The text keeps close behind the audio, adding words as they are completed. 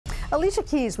Alicia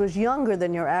Keys was younger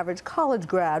than your average college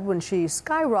grad when she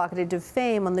skyrocketed to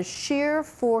fame on the sheer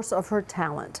force of her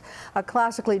talent. A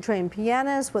classically trained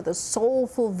pianist with a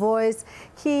soulful voice,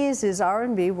 Keys is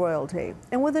R&B royalty.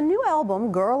 And with a new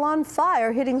album, Girl on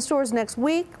Fire, hitting stores next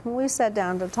week, we sat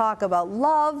down to talk about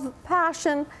love,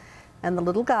 passion, and the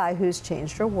little guy who's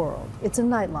changed her world. It's a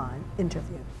Nightline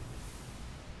interview.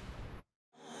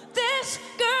 This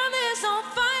girl is on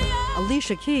fire.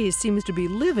 Alicia Keys seems to be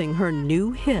living her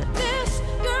new hit. This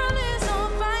girl is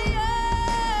on fire.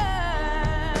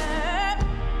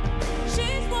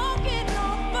 She's walking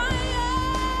on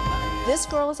fire. This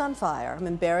Girl is on Fire, I'm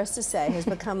embarrassed to say, has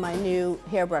become my new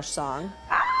hairbrush song.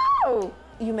 Oh!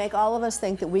 You make all of us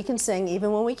think that we can sing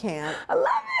even when we can't. I love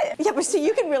it! Yeah, but see,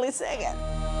 you can really sing it.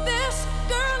 This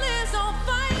girl is on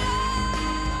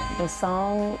fire. The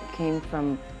song came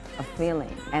from a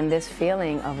feeling, and this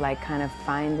feeling of like kind of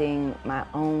finding my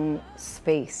own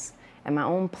space and my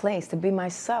own place to be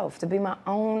myself, to be my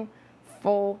own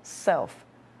full self.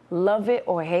 Love it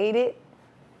or hate it,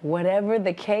 whatever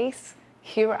the case,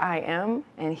 here I am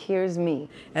and here's me.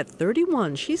 At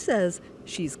 31, she says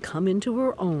she's come into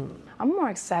her own. I'm more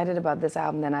excited about this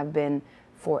album than I've been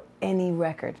for any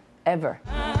record ever.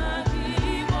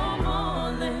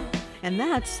 And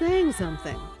that's saying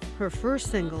something. Her first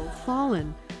single,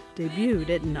 Fallen, debuted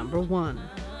at #1.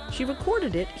 She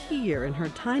recorded it here in her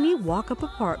tiny walk-up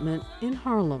apartment in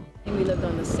Harlem. We lived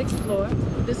on the 6th floor,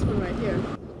 this one right here.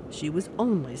 She was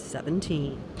only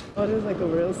 17. Oh, there's like a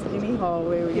real skinny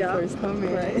hallway when you first come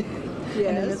in. Right. Yes.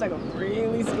 And then there's like a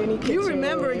really skinny kitchen. You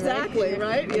remember exactly,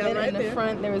 right? Yeah, and then in the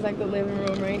front, there was like the living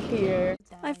room right here.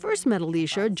 I first met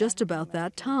Alicia just about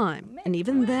that time. And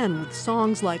even then, with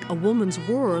songs like A Woman's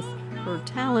Worth, her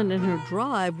talent and her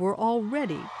drive were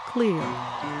already clear.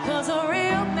 'Cause a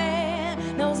real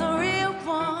man knows a real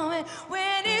woman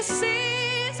when he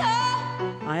sees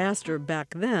her. I asked her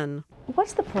back then,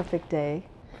 what's the perfect day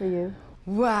for you?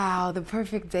 Wow, the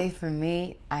perfect day for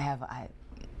me,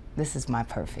 this is my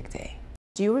perfect day.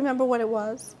 Do you remember what it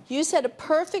was? You said a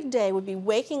perfect day would be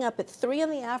waking up at 3 in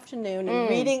the afternoon and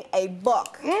reading a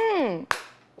book.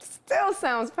 Still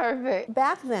sounds perfect.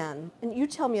 Back then, and you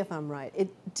tell me if I'm right, it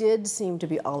did seem to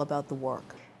be all about the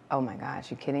work. Oh my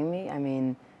gosh, you kidding me? I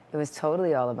mean, it was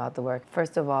totally all about the work.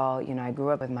 First of all, you know, I grew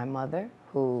up with my mother,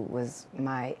 who was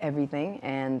my everything,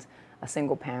 and a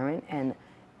single parent, and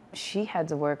she had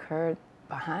to work her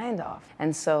behind off.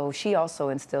 And so she also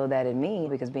instilled that in me,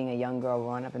 because being a young girl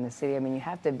growing up in the city, I mean, you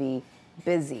have to be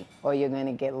busy or you're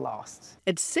gonna get lost.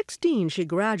 At 16, she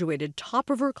graduated top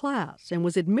of her class and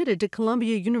was admitted to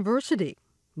Columbia University.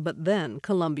 But then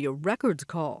Columbia Records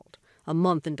called. A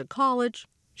month into college,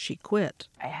 she quit.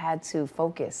 I had to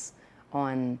focus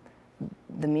on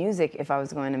the music if I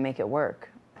was going to make it work.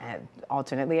 And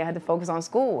alternately, I had to focus on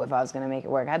school if I was going to make it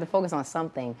work. I had to focus on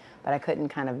something, but I couldn't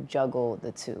kind of juggle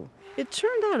the two. It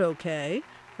turned out okay.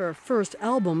 Her first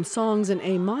album, Songs in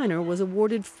A Minor, was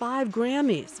awarded 5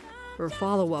 Grammys. Her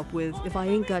follow-up with If I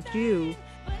Ain't Got You.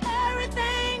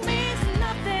 Everything means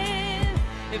nothing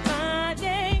if I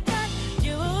ain't got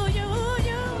you,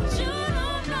 you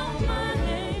don't know my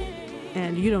name.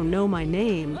 And You Don't Know My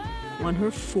Name won her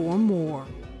 4 more.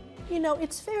 You know,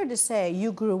 it's fair to say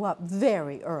you grew up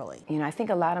very early. You know, I think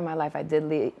a lot of my life I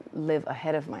did live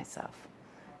ahead of myself.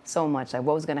 So much, like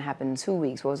what was gonna happen in 2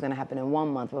 weeks, what was gonna happen in 1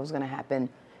 month, what was gonna happen,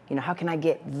 you know, how can I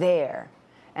get there?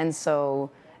 And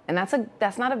so, and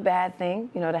that's not a bad thing,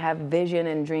 you know, to have vision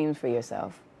and dreams for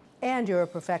yourself. And you're a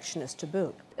perfectionist to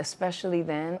boot. Especially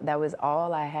then, that was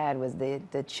all I had, was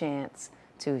the chance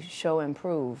to show and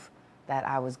prove that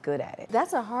I was good at it.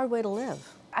 That's a hard way to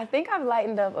live. I think I've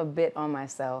lightened up a bit on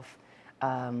myself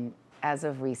as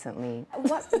of recently.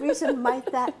 What reason might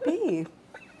that be?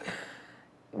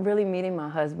 Really meeting my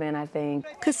husband, I think.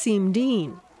 Kasim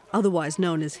Dean, otherwise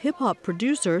known as hip-hop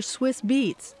producer Swiss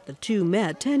Beats. The two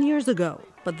met 10 years ago,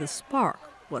 but the spark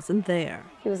wasn't there.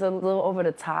 He was a little over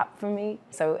the top for me.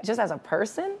 So just as a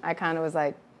person, I kind of was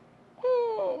like,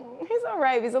 he's all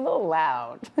right, he's a little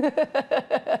loud.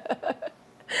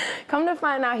 Come to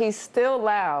find out, he's still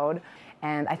loud.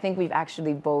 And I think we've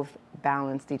actually both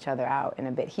balanced each other out in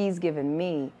a bit. He's given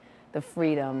me the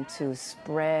freedom to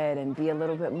spread and be a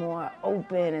little bit more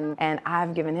open, and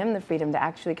I've given him the freedom to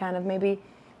actually kind of maybe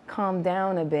calm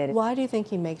down a bit. Why do you think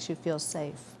he makes you feel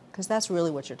safe? Because that's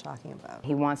really what you're talking about.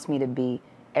 He wants me to be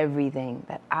everything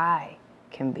that I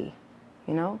can be,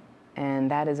 you know?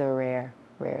 And that is a rare,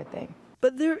 rare thing.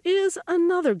 But there is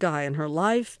another guy in her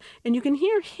life, and you can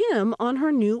hear him on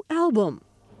her new album.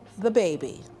 The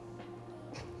baby.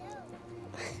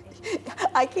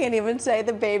 I can't even say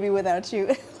the baby without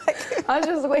you. I was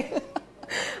just waiting.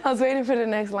 I was waiting for the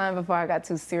next line before I got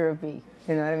too syrupy.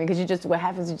 You know what I mean? Because what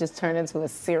happens, you just turn into a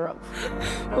syrup.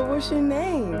 But what's your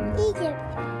name? Egypt.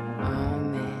 Oh,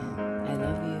 man. I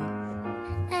love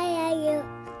you. I love you.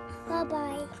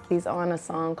 Bye-bye. He's on a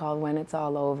song called When It's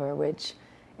All Over, which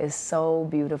is so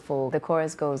beautiful. The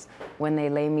chorus goes, when they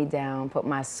lay me down, put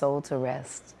my soul to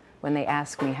rest. When they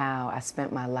ask me how I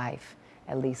spent my life,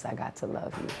 at least I got to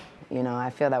love you. You know, I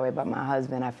feel that way about my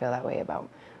husband. I feel that way about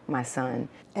my son.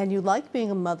 And you like being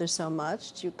a mother so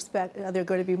much. Do you expect, are there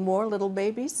going to be more little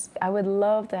babies? I would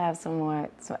love to have some more,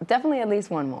 definitely at least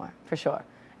one more, for sure.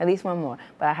 At least one more.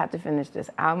 But I have to finish this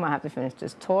album, I have to finish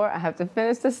this tour, I have to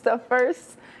finish this stuff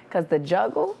first, because the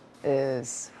juggle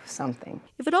is something.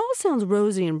 If it all sounds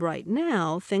rosy and bright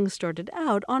now, things started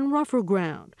out on rougher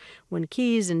ground. When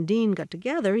Keys and Dean got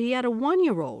together, he had a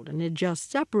 1-year-old and had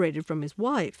just separated from his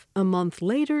wife. A month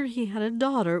later, he had a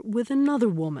daughter with another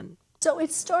woman. So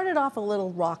it started off a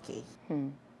little rocky.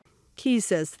 Keys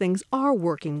says things are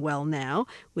working well now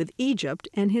with Egypt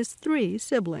and his 3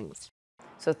 siblings.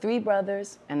 So 3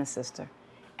 brothers and a sister.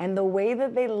 And the way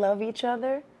that they love each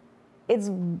other,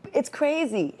 it's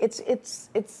crazy. It's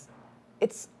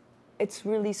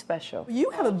really special.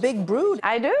 You have a big brood.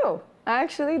 I do. I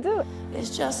actually do.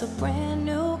 It's just a brand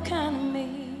new kind of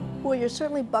me. Well, you're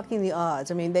certainly bucking the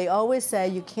odds. I mean, they always say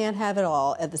you can't have it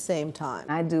all at the same time.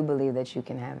 I do believe that you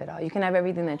can have it all. You can have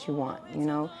everything that you want, you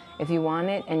know? If you want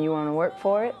it and you want to work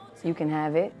for it, you can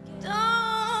have it.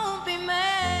 Don't be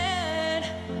mad.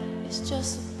 It's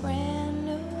just a brand